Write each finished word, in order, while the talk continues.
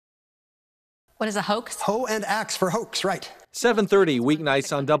What is a hoax? Hoe and axe for hoax, right. 7:30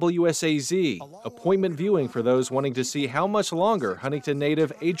 weeknights on WSAZ. Appointment viewing for those wanting to see how much longer Huntington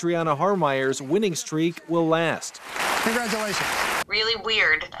native Adriana Harmeyer's winning streak will last. Congratulations. Really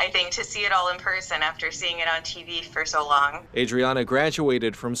weird, I think, to see it all in person after seeing it on TV for so long. Adriana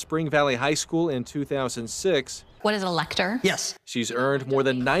graduated from Spring Valley High School in 2006. What is a lector? Yes. She's earned more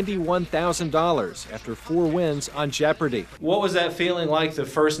than $91,000 after 4 wins on Jeopardy. What was that feeling like the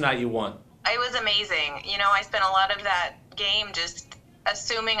first night you won? It was amazing. You know, I spent a lot of that game just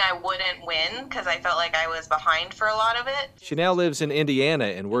assuming I wouldn't win because I felt like I was behind for a lot of it. She now lives in Indiana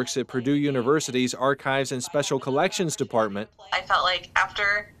and works at Purdue University's Archives and Special Collections Department. I felt like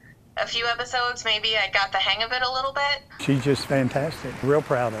after a few episodes, maybe I got the hang of it a little bit. She's just fantastic. Real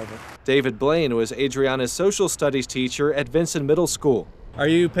proud of her. David Blaine was Adriana's social studies teacher at Vinson Middle School. Are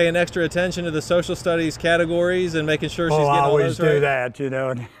you paying extra attention to the social studies categories and making sure she's getting all those right? I always do that, you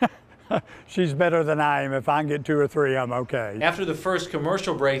know. She's better than I am. If I can get 2 or 3, I'm okay. After the first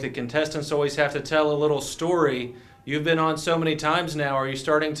commercial break, the contestants always have to tell a little story. You've been on so many times now. Are you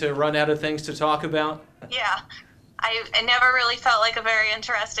starting to run out of things to talk about? Yeah. I never really felt like a very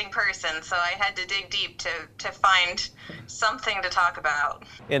interesting person, so I had to dig deep to find something to talk about.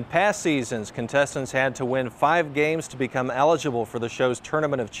 In past seasons, contestants had to win 5 games to become eligible for the show's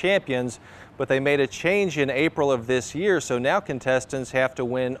Tournament of Champions, but they made a change in April of this year, so now contestants have to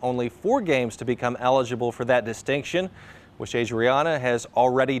win only 4 games to become eligible for that distinction, which Adriana has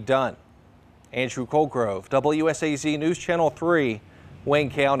already done. Andrew Colgrove, WSAZ News Channel 3, Wayne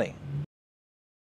County.